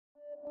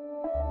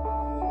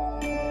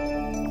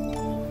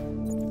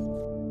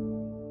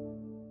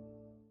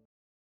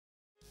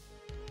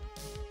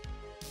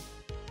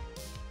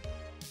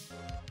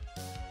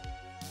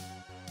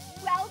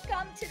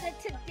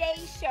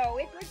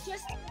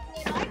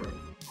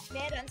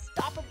it,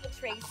 Unstoppable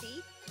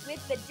Tracy,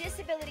 with the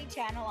Disability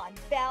Channel on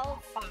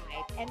Bell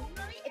Fibe. And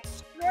my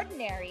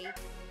extraordinary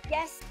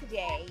guest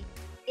today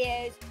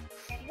is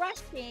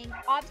crushing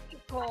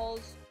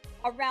obstacles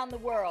around the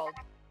world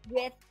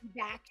with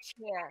back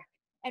chair.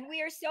 And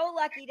we are so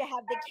lucky to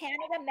have the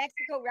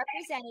Canada-Mexico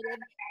representative,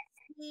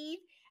 Steve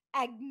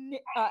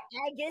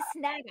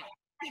Agisnaga.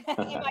 Am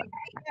I saying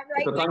that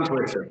right? It's a tongue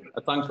twister.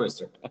 A tongue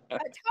twister. A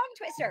tongue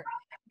twister.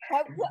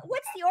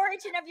 What's the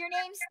origin of your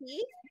name,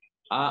 Steve?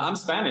 I'm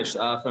Spanish,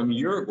 from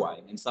Uruguay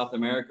in South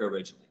America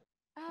originally.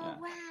 Oh,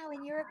 wow,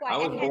 in Uruguay.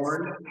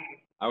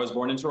 I was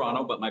born in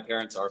Toronto, but my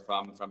parents are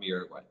from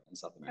Uruguay in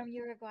South America. From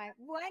Uruguay.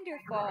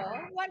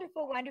 Wonderful,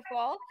 wonderful,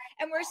 wonderful.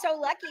 And we're so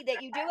lucky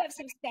that you do have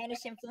some Spanish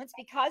influence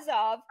because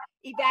of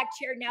Evac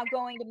Chair now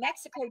going to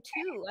Mexico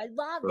too. I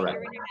love that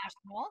you're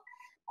international.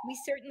 We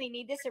certainly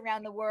need this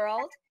around the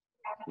world.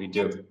 We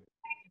do. And,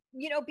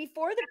 you know,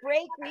 before the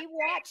break, we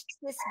watched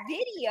this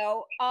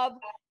video of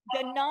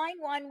the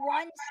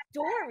 911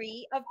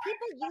 story of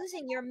people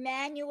using your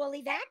manual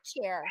evac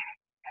chair.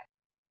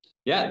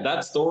 Yeah,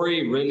 that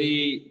story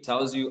really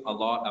tells you a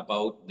lot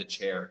about the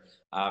chair.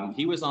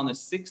 He was on the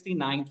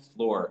 69th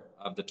floor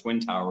of the Twin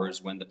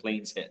Towers when the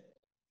planes hit.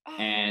 Oh.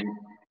 And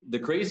the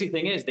crazy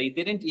thing is they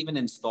didn't even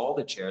install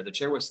the chair. The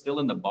chair was still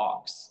in the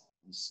box.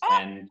 Oh.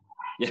 And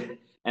yeah,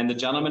 and the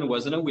gentleman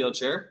was in a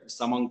wheelchair.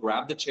 Someone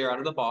grabbed the chair out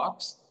of the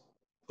box,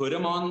 put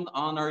him on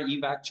our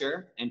evac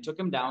chair, and took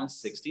him down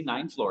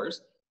 69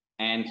 floors.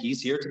 And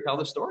he's here to tell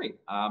the story.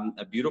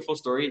 A beautiful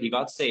story. He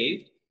got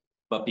saved,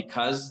 but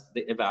because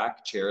the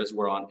evac chairs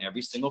were on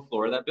every single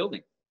floor of that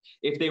building.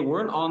 If they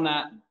weren't on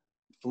that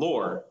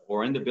floor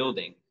or in the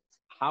building,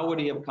 how would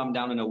he have come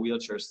down in a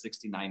wheelchair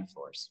 69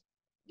 floors?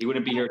 He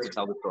wouldn't be here to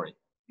tell the story.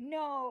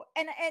 No,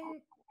 and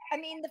I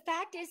mean, the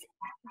fact is,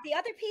 the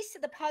other piece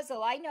of the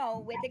puzzle I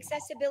know with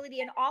accessibility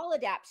and all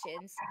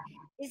adaptions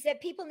is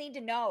that people need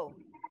to know.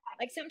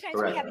 Like sometimes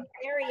Correct. we have an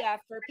area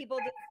for people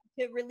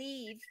to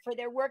relieve for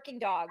their working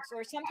dogs,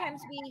 or sometimes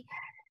we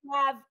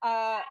have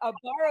a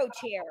borrow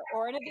chair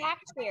or an evac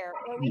chair,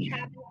 or we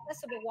have an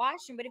accessible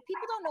washroom. But if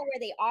people don't know where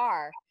they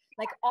are,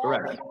 like all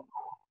Correct. people,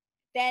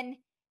 then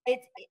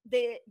it's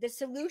the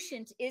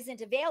solution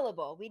isn't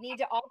available. We need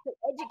to also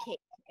educate.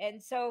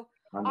 And so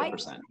 100%. I think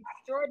it's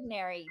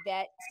extraordinary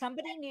that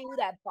somebody knew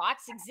that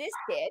box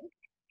existed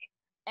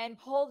and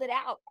pulled it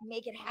out to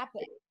make it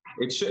happen.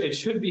 It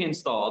should be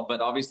installed, but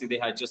obviously they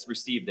had just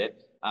received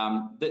it.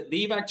 The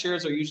evac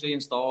chairs are usually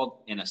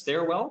installed in a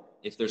stairwell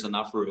if there's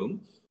enough room,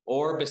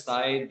 or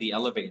beside the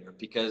elevator,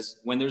 because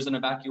when there's an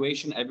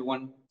evacuation,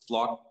 everyone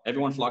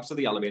flocks to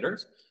the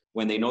elevators.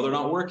 When they know they're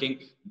not working,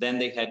 then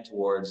they head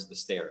towards the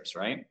stairs,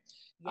 right?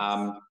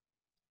 Yes.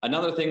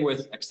 Another thing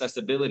with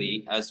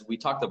accessibility, as we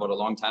talked about a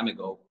long time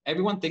ago,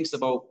 everyone thinks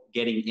about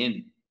getting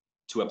in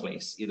to a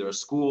place, either a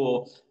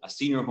school, a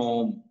senior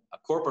home, a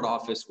corporate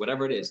office,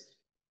 whatever it is.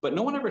 But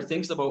no one ever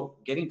thinks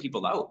about getting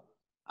people out.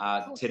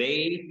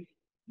 Today,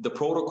 the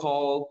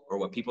protocol, or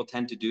what people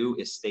tend to do,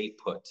 is stay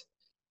put.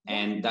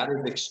 And that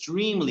is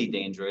extremely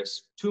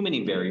dangerous, too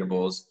many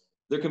variables.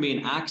 There can be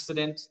an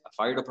accident, a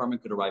fire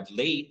department could arrive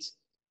late.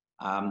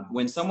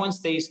 When someone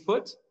stays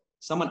put,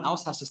 someone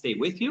else has to stay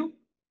with you.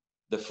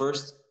 The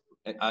first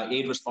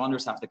aid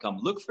responders have to come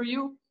look for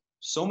you.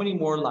 So many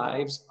more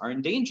lives are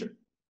in danger.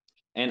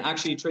 And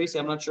actually, Tracy,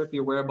 I'm not sure if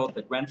you're aware about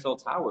the Grenfell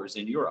Towers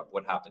in Europe,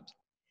 what happened.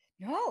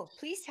 No,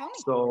 please tell me.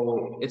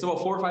 So it's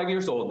about 4 or 5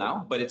 years old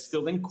now, but it's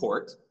still in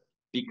court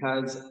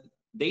because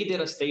they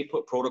did a stay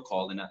put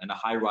protocol in a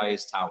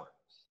high-rise tower.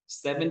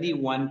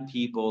 71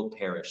 people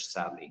perished,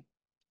 sadly.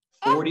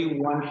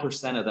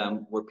 41% of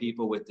them were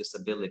people with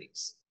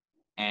disabilities.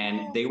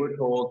 And they were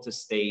told to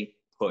stay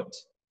put.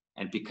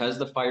 And because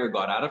the fire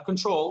got out of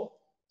control,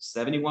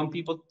 71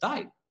 people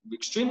died.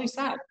 Extremely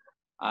sad.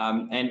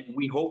 And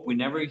we hope we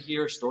never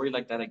hear a story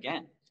like that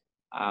again.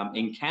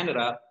 In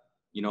Canada,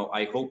 you know,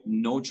 I hope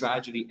no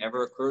tragedy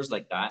ever occurs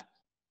like that.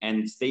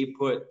 And stay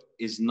put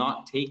is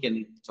not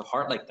taken to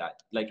heart like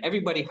that. Like,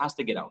 everybody has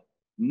to get out.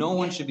 No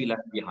one should be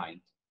left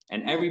behind.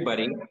 And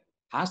everybody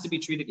has to be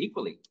treated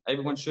equally.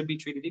 Everyone should be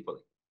treated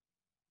equally.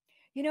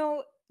 You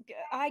know,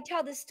 I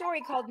tell this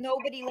story called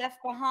Nobody Left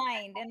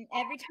Behind. And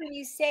every time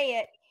you say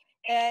it,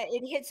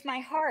 it hits my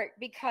heart,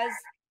 because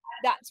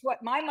that's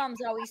what my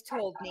mom's always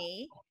told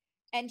me.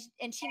 And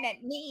she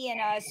meant me in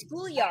a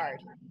schoolyard.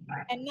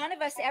 And none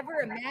of us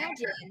ever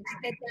imagined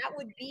that that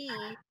would be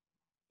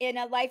in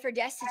a life or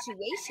death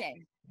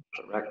situation.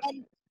 Correct.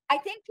 And I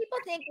think people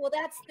think, well,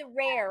 that's the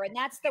rare and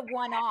that's the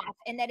one-off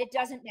and that it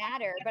doesn't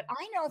matter. But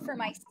I know for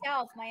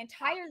myself, my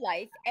entire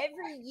life,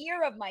 every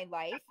year of my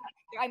life,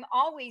 I'm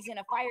always in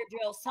a fire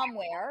drill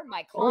somewhere,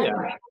 my condo,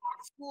 my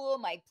school,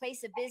 my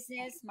place of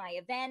business, my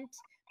event,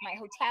 my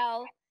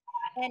hotel.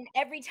 And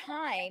every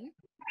time,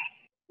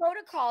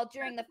 protocol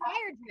during the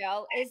fire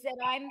drill is that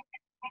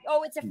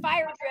it's a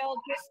fire drill,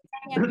 just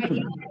stand by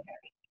the elevator.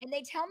 And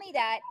they tell me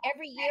that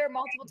every year,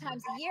 multiple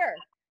times a year.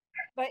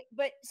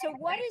 But so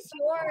what is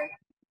your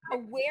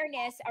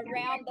awareness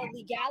around the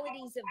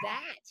legalities of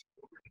that?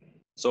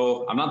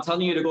 So I'm not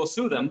telling you to go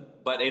sue them,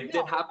 but it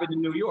did happen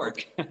in New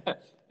York,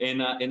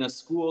 in a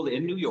school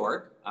in New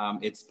York.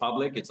 It's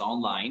public, it's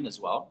online as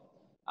well.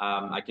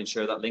 I can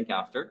share that link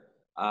after.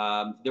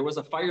 There was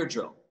a fire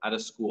drill at a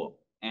school,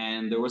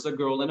 and there was a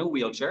girl in a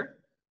wheelchair,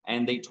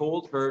 and they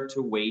told her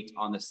to wait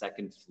on the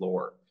second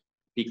floor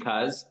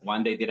because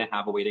one, they didn't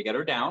have a way to get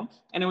her down,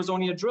 and it was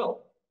only a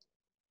drill.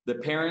 The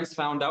parents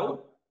found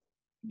out,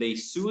 they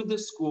sued the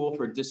school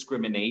for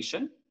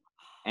discrimination,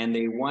 and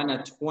they won a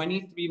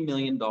 $23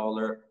 million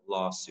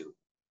lawsuit.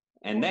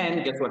 And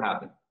then guess what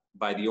happened?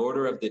 By the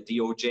order of the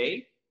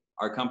DOJ,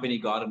 our company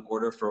got an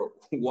order for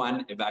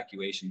one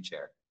evacuation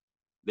chair.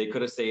 They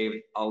could have saved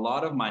a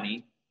lot of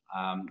money,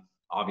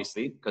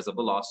 obviously, because of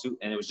the lawsuit,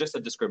 and it was just a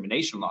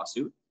discrimination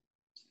lawsuit.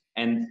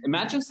 And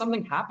imagine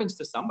something happens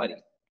to somebody.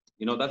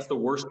 You know, that's the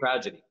worst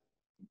tragedy.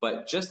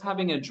 But just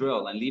having a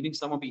drill and leaving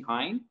someone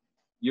behind,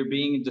 you're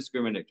being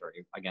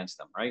discriminatory against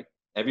them, right?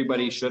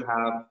 Everybody should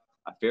have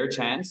a fair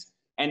chance.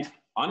 And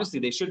honestly,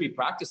 they should be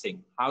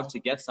practicing how to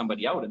get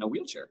somebody out in a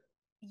wheelchair.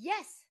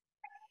 Yes.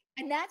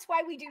 And that's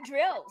why we do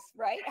drills,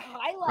 right?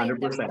 Highlight 100%.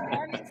 The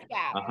performance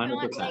gap. 100%.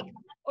 Not like,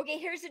 okay,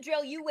 here's a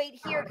drill, you wait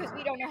here because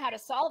we don't know how to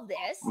solve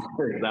this.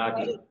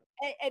 Exactly.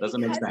 Right?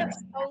 Doesn't make sense.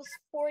 Of those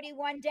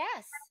 41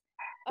 deaths.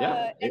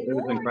 Yeah, it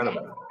was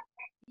incredible.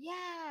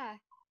 Yeah.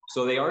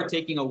 So they are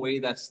taking away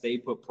that stay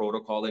put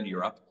protocol in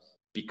Europe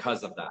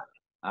because of that.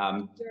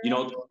 You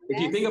know,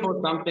 if you think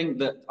about something,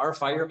 that our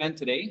firemen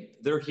today,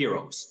 they're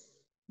heroes.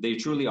 They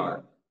truly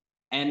are.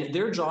 And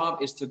their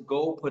job is to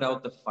go put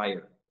out the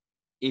fire.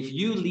 If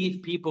you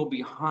leave people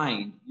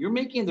behind, you're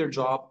making their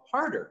job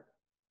harder,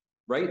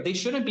 right? They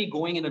shouldn't be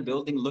going in a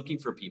building looking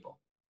for people.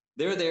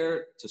 They're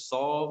there to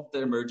solve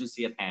the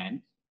emergency at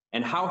hand.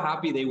 And how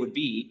happy they would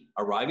be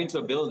arriving to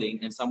a building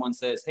and someone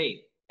says,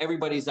 hey,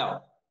 everybody's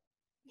out.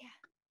 Yeah.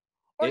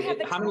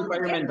 How many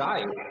firemen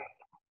die?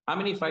 How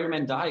many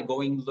firemen die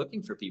going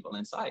looking for people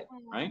inside,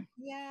 right?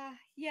 Yeah,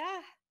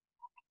 yeah.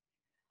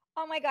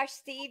 Oh my gosh,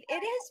 Steve,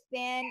 it has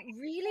been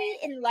really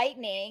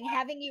enlightening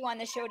having you on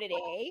the show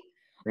today.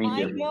 Thank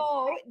you. I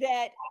know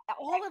that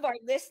all of our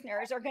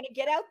listeners are going to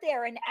get out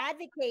there and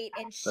advocate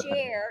and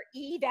share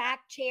EVAC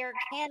Chair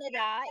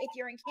Canada. If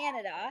you're in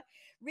Canada,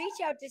 reach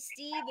out to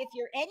Steve. If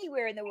you're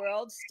anywhere in the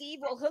world,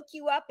 Steve will hook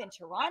you up in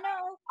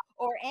Toronto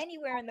or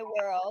anywhere in the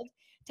world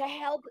to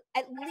help,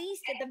 at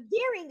the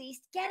very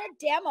least, get a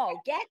demo,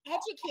 get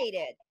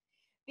educated,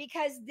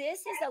 because this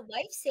is a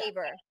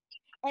lifesaver.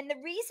 And the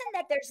reason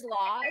that there's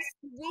laws,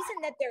 the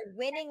reason that they're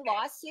winning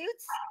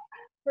lawsuits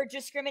for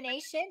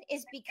discrimination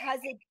is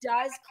because it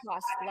does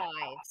cost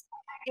lives.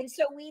 And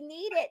so we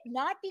need it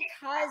not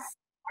because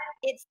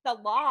it's the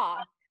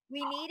law.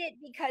 We need it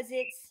because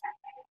it's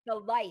the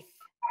life.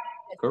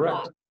 Correct.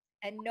 Lost,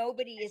 and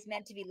nobody is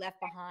meant to be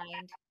left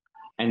behind.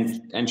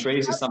 And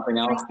Tracy, something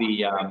else,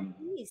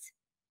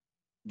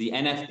 the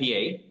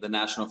NFPA, the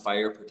National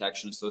Fire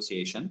Protection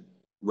Association,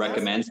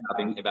 recommends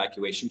having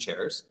evacuation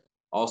chairs.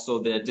 Also,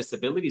 the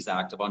Disabilities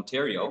Act of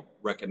Ontario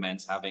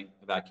recommends having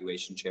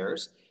evacuation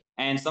chairs.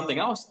 And something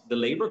else, the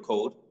Labor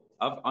Code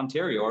of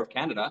Ontario or of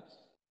Canada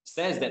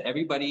says that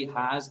everybody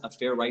has a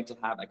fair right to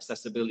have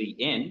accessibility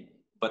in,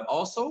 but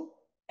also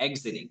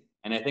exiting.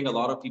 And I think a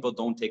lot of people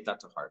don't take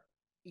that to heart.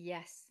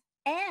 Yes.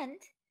 And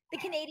the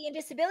Canadian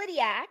Disability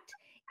Act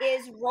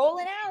is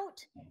rolling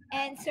out.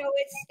 And so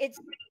it's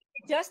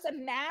just a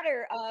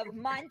matter of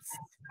months,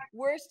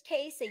 worst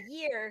case a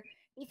year,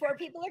 before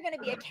people are going to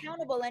be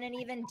accountable in an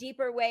even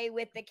deeper way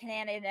with the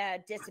Canadian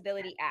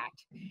Disability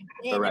Act.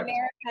 In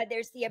America,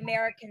 there's the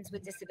Americans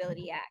with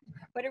Disability Act.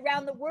 But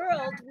around the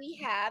world, we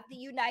have the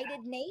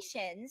United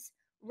Nations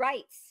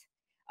rights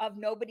of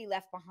nobody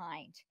left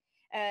behind.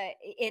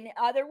 In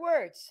other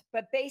words,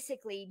 but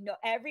basically,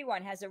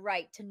 everyone has a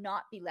right to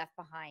not be left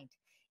behind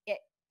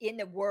in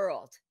the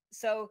world.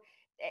 So,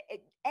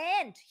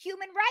 and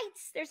human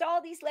rights, there's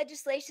all these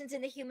legislations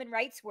in the human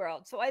rights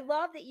world. So I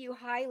love that you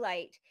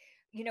highlight,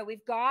 you know,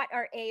 we've got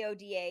our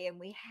AODA and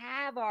we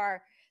have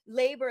our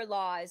labor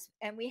laws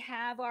and we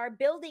have our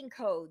building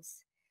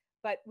codes,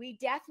 but we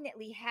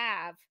definitely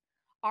have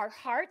our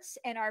hearts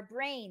and our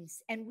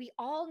brains. And we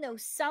all know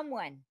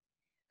someone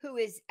who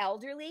is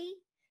elderly,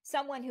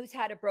 someone who's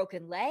had a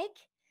broken leg,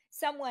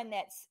 someone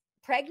that's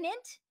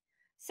pregnant,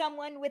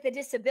 someone with a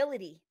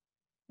disability.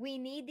 We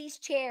need these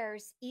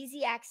chairs,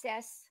 easy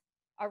access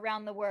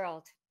around the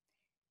world.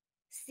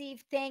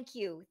 Steve, thank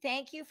you.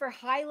 Thank you for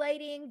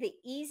highlighting the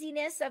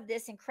easiness of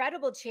this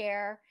incredible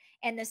chair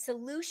and the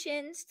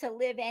solutions to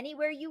live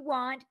anywhere you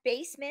want,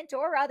 basement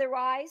or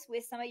otherwise,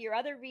 with some of your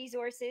other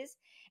resources.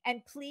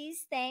 And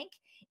please thank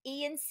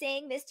Ian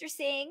Singh, Mr.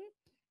 Singh,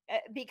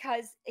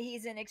 because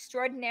he's an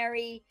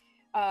extraordinary,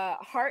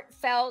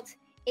 heartfelt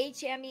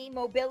HME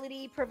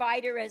mobility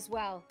provider as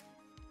well.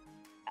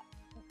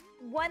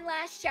 One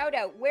last shout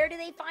out. Where do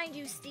they find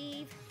you,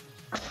 Steve?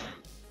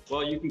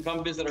 Well, you can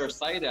come visit our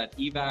site at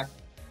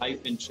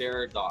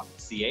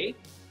evac-chair.ca,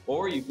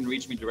 or you can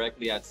reach me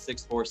directly at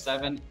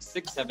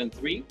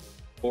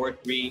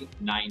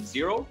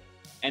 647-673-4390.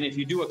 And if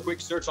you do a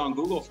quick search on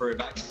Google for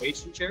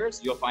evacuation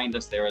chairs, you'll find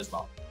us there as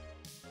well.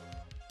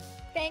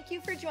 Thank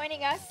you for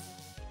joining us.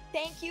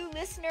 Thank you,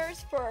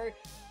 listeners, for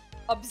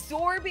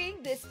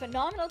absorbing this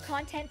phenomenal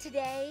content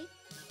today.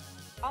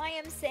 I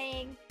am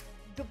saying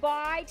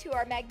goodbye to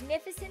our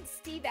magnificent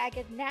Steve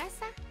Agasnaga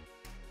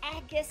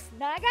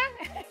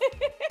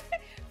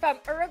from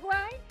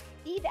Uruguay,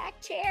 evac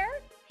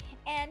chair.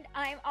 And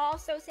I'm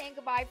also saying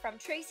goodbye from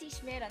Tracy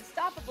Schmidt,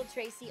 Unstoppable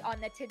Tracy,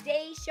 on the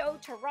Today Show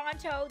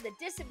Toronto, the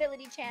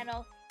Disability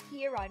Channel,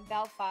 here on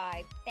Bell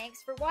Fibe.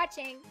 Thanks for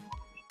watching.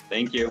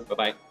 Thank you.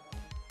 Bye-bye.